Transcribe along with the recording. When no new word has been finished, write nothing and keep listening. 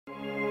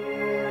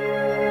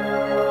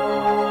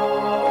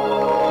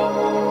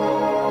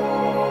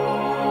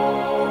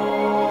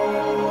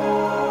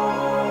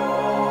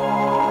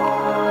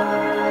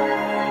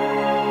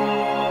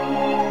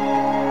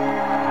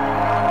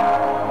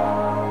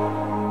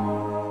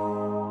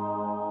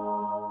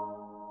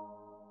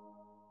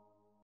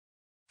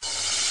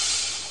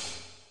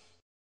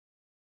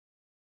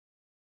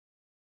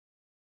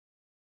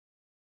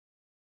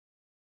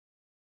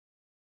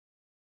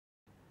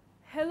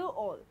Hello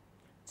all.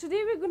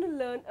 Today we're going to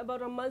learn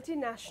about a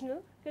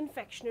multinational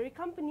confectionery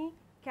company,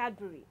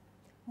 Cadbury.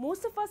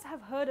 Most of us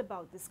have heard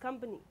about this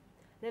company.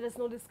 Let us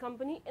know this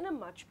company in a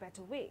much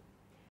better way.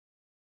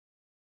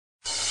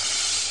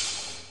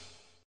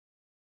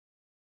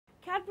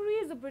 Cadbury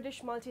is a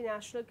British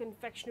multinational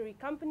confectionery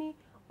company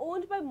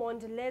owned by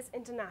Mondelez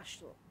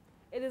International.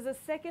 It is the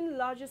second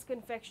largest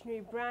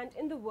confectionery brand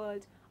in the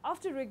world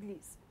after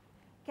Wrigley's.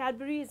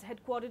 Cadbury is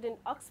headquartered in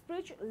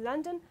Uxbridge,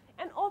 London,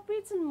 and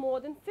operates in more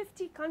than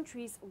 50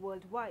 countries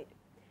worldwide.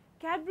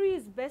 Cadbury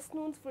is best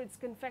known for its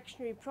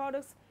confectionery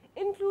products,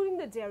 including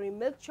the dairy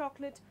milk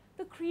chocolate,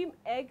 the cream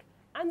egg,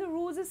 and the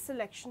Roses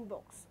selection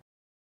box.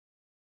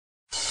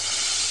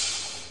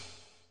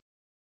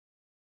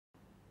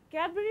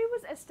 Cadbury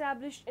was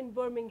established in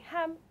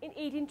Birmingham in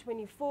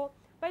 1824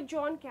 by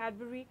John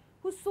Cadbury,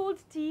 who sold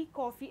tea,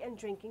 coffee, and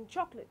drinking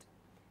chocolate.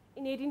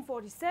 In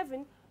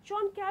 1847,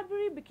 John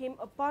Cadbury became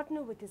a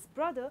partner with his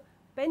brother,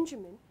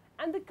 Benjamin,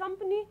 and the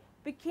company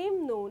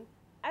became known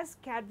as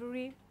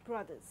Cadbury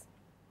Brothers.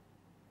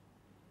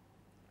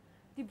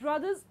 The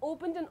brothers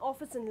opened an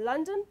office in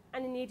London,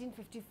 and in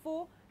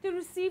 1854, they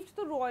received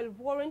the royal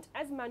warrant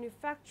as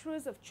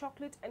manufacturers of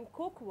chocolate and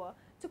cocoa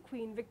to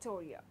Queen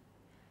Victoria.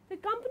 The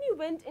company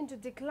went into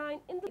decline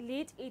in the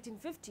late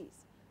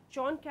 1850s.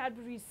 John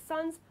Cadbury's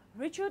sons,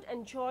 Richard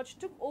and George,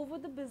 took over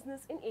the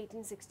business in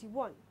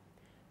 1861.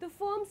 The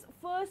firm's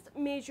first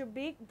major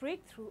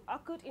breakthrough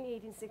occurred in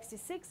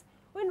 1866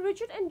 when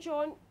Richard and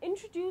John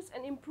introduced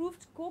an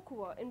improved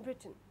cocoa in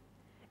Britain.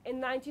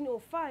 In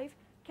 1905,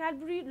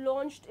 Cadbury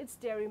launched its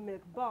Dairy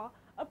Milk Bar,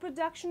 a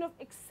production of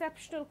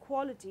exceptional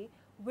quality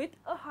with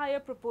a higher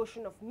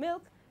proportion of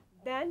milk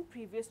than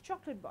previous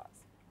chocolate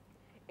bars.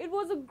 It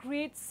was a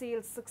great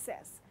sales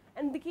success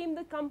and became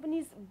the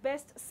company's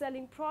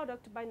best-selling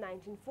product by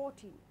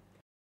 1914.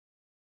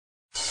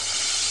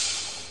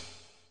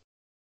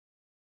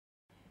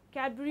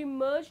 Cadbury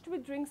merged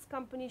with drinks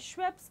company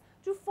Schweppes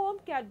to form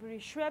Cadbury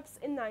Schweppes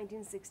in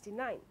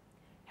 1969.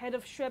 Head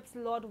of Schweppes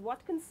Lord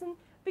Watkinson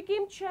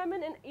became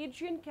chairman and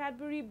Adrian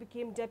Cadbury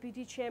became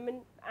deputy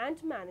chairman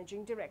and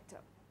managing director.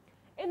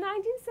 In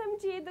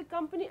 1978, the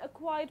company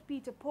acquired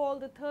Peter Paul,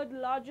 the third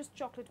largest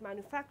chocolate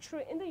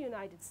manufacturer in the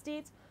United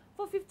States,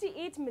 for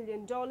 $58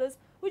 million,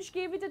 which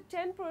gave it a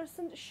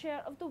 10%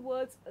 share of the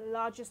world's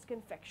largest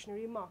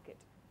confectionery market.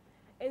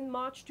 In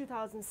March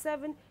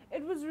 2007,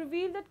 it was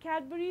revealed that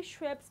Cadbury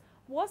Schweppes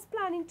was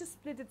planning to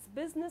split its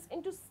business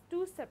into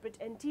two separate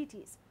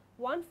entities,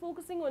 one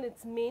focusing on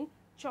its main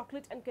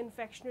chocolate and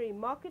confectionery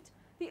market,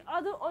 the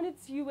other on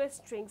its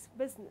US drinks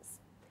business.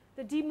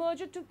 The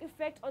demerger took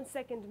effect on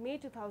 2nd May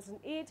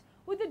 2008,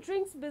 with the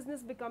drinks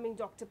business becoming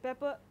Dr.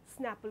 Pepper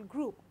Snapple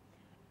Group.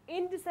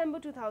 In December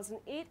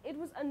 2008, it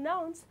was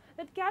announced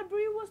that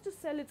Cadbury was to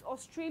sell its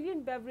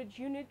Australian beverage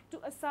unit to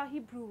Asahi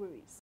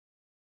Breweries.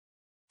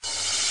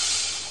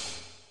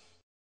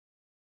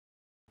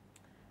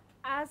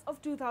 As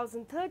of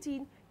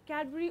 2013,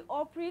 Cadbury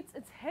operates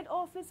its head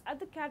office at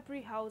the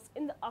Cadbury House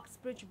in the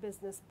Uxbridge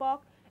Business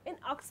Park in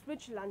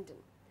Uxbridge, London,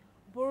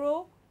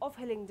 Borough of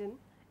Hillingdon,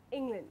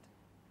 England.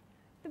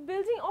 The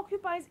building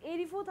occupies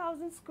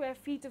 84,000 square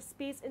feet of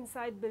space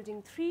inside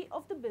Building 3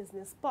 of the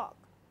business park.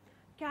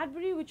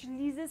 Cadbury, which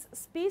leases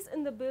space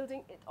in the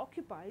building it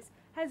occupies,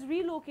 has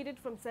relocated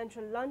from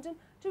central London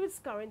to its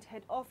current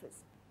head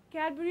office.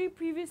 Cadbury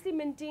previously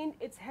maintained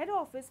its head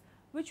office,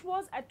 which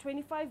was at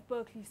 25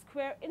 Berkeley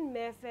Square in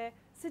Mayfair,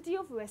 City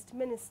of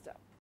Westminster.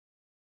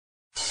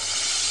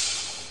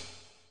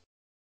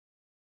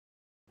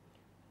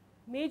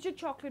 Major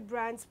chocolate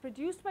brands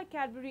produced by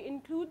Cadbury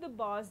include the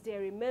bars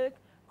Dairy Milk,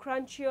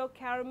 Crunchier,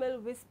 Caramel,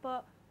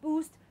 Whisper,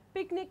 Boost,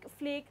 Picnic,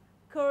 Flake,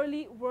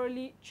 Curly,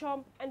 Whirly,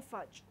 Chomp and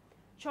Fudge.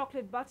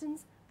 Chocolate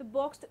buttons, the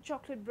boxed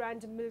chocolate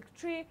brand Milk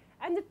Tray,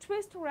 and the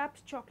twist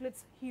wrapped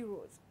chocolates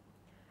Heroes.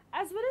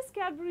 As well as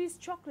Cadbury's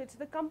chocolate,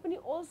 the company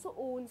also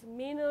owns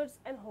Maynards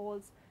and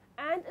Halls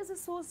and is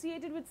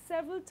associated with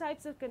several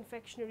types of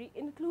confectionery,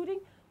 including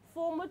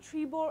former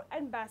Trebor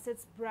and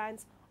Bassett's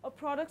brands of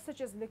products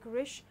such as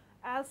licorice,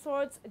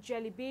 Alsorts,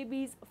 Jelly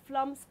Babies,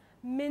 Flumps,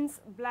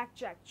 Mints,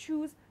 Blackjack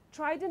Chews,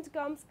 Trident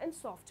Gums, and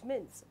Soft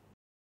Mints.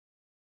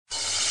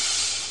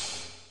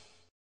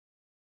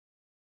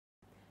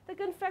 The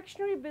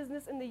confectionery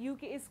business in the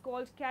UK is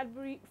called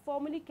Cadbury,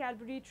 formerly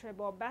Cadbury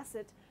Trebor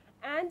Bassett,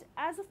 and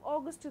as of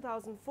August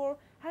 2004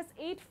 has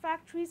 8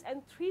 factories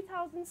and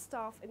 3,000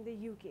 staff in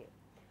the UK.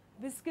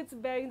 Biscuits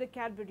bearing the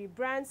Cadbury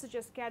brand such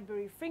as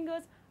Cadbury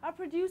Fingers are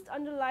produced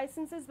under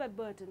licenses by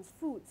Burton's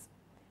Foods.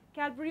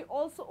 Cadbury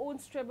also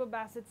owns Trebor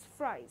Bassett's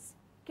fries.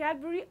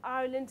 Cadbury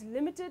Ireland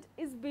Limited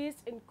is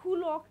based in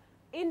Coolock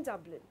in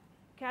Dublin.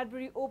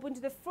 Cadbury opened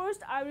the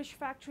first Irish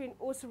factory in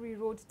Ossory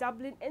Road,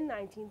 Dublin in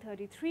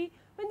 1933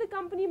 when the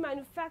company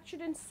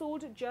manufactured and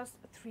sold just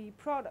 3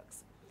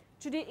 products.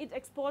 Today, it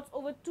exports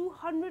over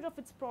 200 of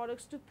its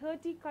products to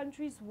 30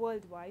 countries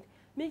worldwide,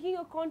 making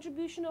a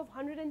contribution of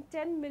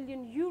 €110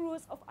 million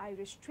of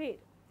Irish trade.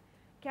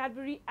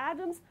 Cadbury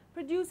Adams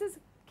produces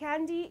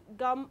candy,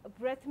 gum,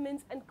 breath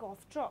mints, and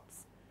cough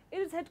drops. It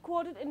is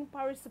headquartered in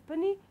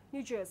Parsippany,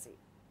 New Jersey.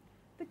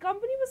 The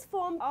company was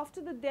formed after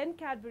the then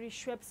Cadbury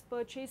Schweppes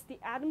purchased the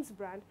Adams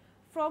brand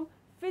from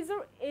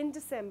Pfizer in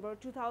December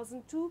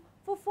 2002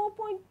 for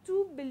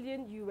 $4.2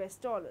 billion US.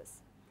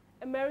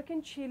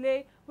 American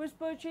Chile was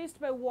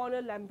purchased by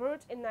Warner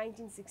Lambert in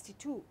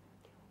 1962.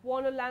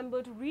 Warner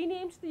Lambert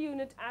renamed the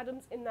unit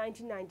Adams in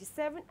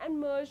 1997 and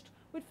merged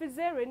with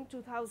Pfizer in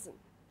 2000.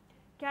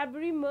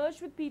 Cadbury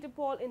merged with Peter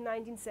Paul in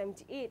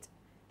 1978.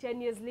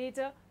 10 years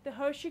later, the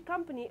Hershey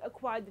Company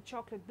acquired the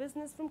chocolate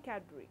business from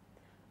Cadbury.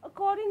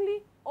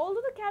 Accordingly,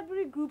 although the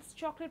Cadbury Group's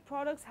chocolate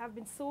products have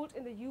been sold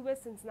in the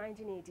US since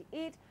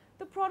 1988,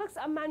 the products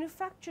are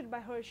manufactured by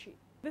Hershey.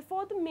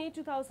 Before the May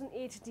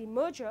 2008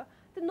 demerger,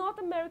 the North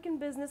American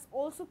business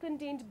also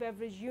contained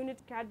beverage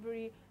unit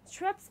Cadbury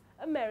Schweppes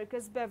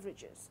America's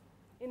Beverages.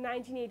 In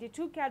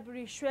 1982,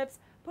 Cadbury Schweppes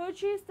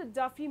purchased the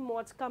Duffy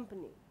Mott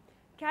Company.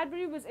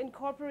 Cadbury was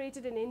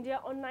incorporated in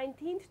India on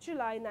 19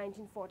 July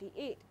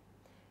 1948.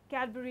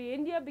 Cadbury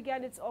India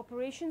began its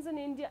operations in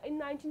India in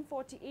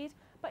 1948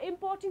 by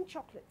importing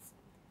chocolates.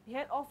 The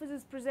head office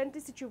is presently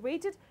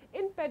situated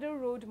in Pedder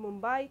Road,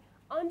 Mumbai,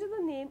 under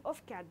the name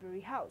of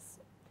Cadbury House.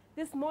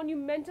 This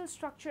monumental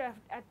structure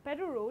at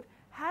Pedder Road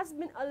has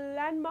been a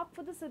landmark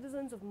for the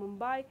citizens of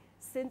Mumbai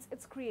since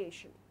its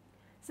creation.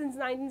 Since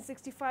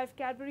 1965,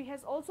 Cadbury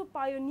has also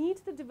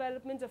pioneered the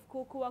development of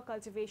cocoa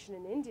cultivation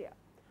in India.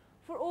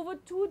 For over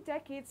 2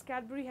 decades,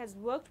 Cadbury has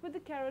worked with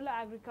the Kerala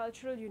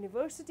Agricultural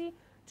University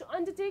to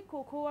undertake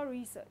cocoa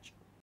research.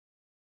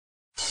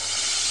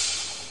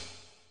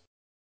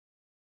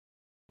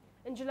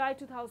 In July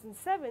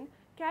 2007,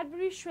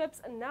 Cadbury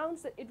Schweppes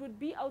announced that it would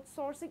be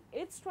outsourcing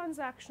its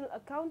transactional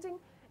accounting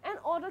and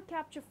order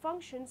capture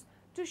functions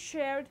to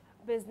Shared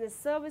Business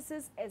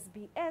Services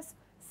 (SBS)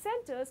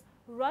 centers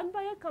run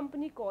by a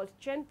company called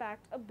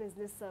Genpact, a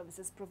business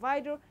services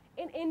provider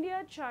in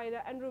India,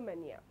 China and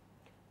Romania.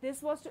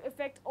 This was to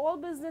affect all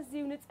business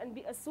units and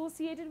be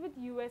associated with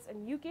US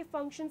and UK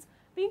functions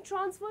being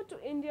transferred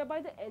to India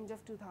by the end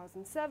of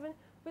 2007,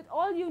 with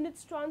all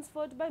units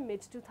transferred by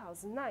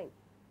mid-2009.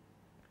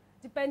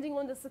 Depending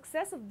on the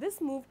success of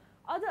this move,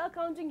 other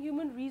accounting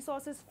human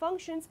resources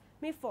functions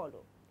may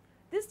follow.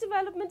 This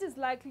development is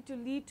likely to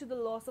lead to the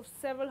loss of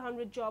several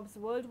hundred jobs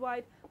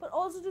worldwide, but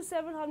also to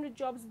several hundred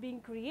jobs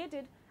being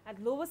created at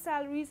lower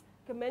salaries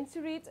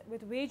commensurate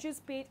with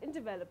wages paid in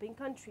developing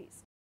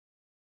countries.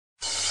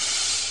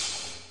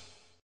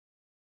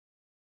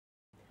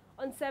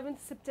 On 7th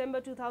September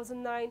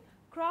 2009,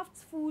 Kraft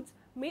Foods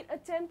made a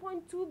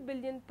 £10.2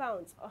 billion,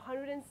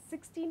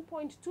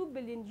 $116.2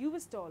 billion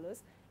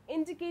US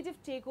indicative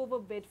takeover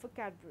bid for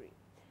Cadbury.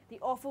 The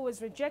offer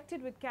was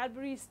rejected, with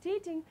Cadbury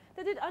stating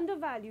that it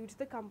undervalued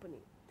the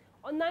company.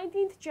 On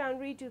 19th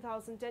January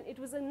 2010, it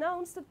was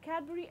announced that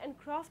Cadbury and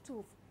Kraft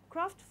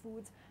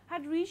Foods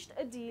had reached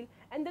a deal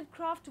and that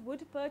Kraft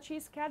would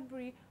purchase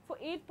Cadbury for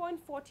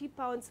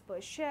 £8.40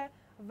 per share,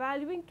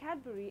 valuing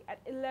Cadbury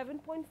at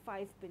 £11.5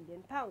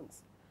 billion.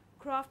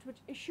 Kraft,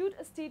 which issued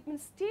a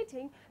statement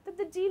stating that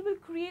the deal will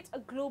create a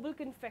global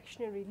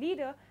confectionery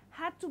leader,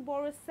 had to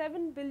borrow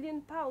 £7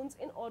 billion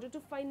in order to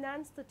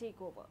finance the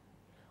takeover.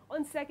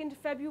 On 2nd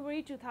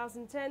February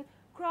 2010,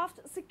 Kraft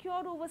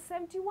secured over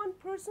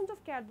 71%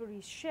 of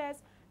Cadbury's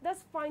shares,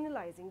 thus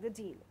finalizing the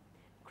deal.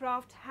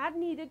 Kraft had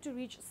needed to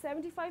reach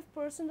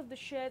 75% of the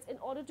shares in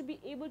order to be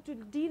able to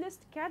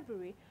delist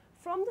Cadbury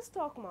from the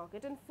stock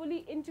market and fully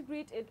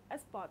integrate it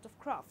as part of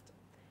Kraft.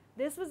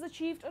 This was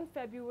achieved on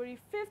February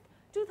 5th,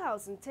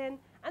 2010,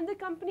 and the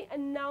company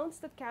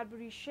announced that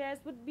Cadbury shares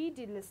would be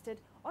delisted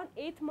on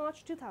 8th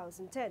March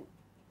 2010.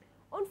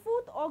 On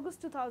 4th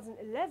August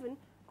 2011,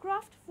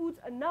 Kraft Foods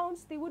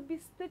announced they would be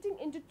splitting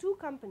into 2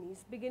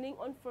 companies beginning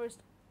on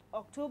 1st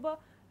October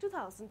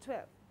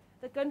 2012.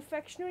 The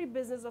confectionery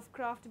business of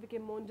Kraft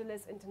became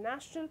Mondelez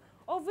International,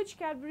 of which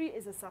Cadbury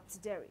is a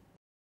subsidiary.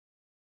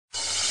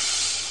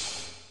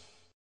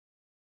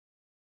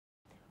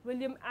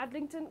 William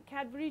Adlington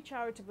Cadbury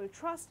Charitable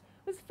Trust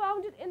was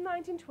founded in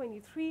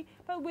 1923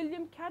 by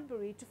William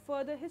Cadbury to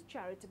further his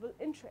charitable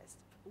interest.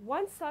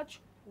 One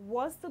such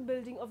was the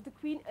building of the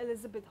Queen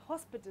Elizabeth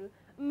Hospital,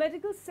 a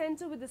medical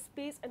center with the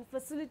space and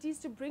facilities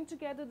to bring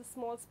together the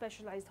small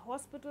specialized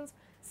hospitals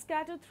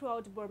scattered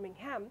throughout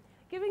Birmingham,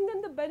 giving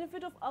them the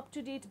benefit of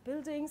up-to-date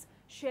buildings,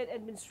 shared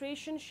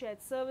administration,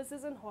 shared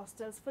services and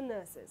hostels for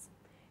nurses.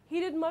 He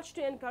did much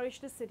to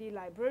encourage the city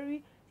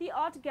library, the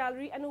art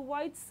gallery and a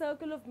wide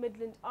circle of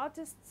Midland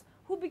artists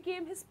who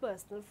became his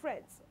personal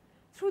friends.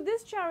 Through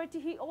this charity,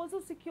 he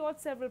also secured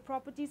several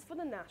properties for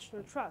the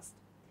National Trust.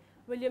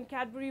 William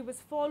Cadbury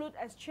was followed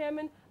as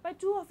chairman by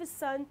 2 of his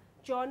sons,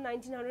 John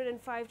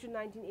 1905 to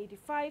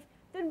 1985,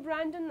 then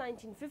Brandon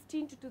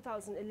 1915 to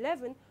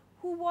 2011,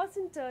 who was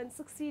in turn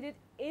succeeded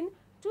in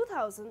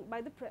 2000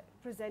 by the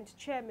present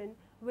chairman,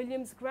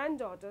 William's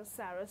granddaughter,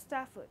 Sarah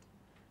Stafford.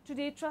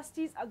 Today,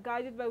 trustees are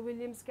guided by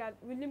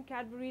William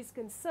Cadbury's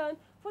concern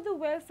for the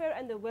welfare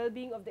and the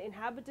well-being of the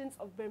inhabitants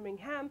of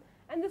Birmingham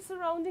and the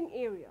surrounding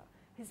area,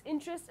 his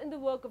interest in the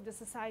work of the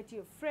Society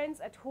of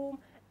Friends at home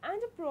and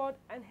abroad,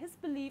 and his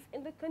belief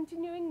in the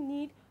continuing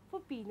need for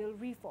penal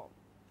reform.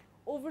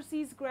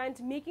 overseas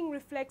grant-making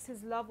reflects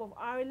his love of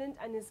Ireland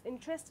and his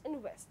interest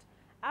in West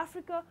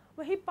Africa,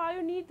 where he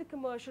pioneered the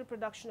commercial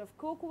production of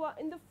cocoa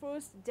in the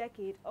first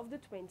decade of the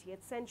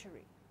 20th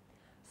century.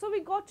 So we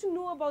got to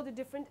know about the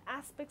different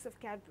aspects of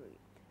Cadbury.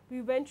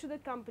 We went through the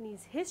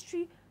company's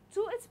history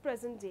to its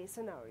present-day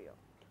scenario.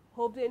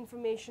 Hope the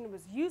information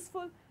was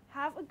useful.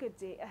 Have a good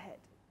day ahead.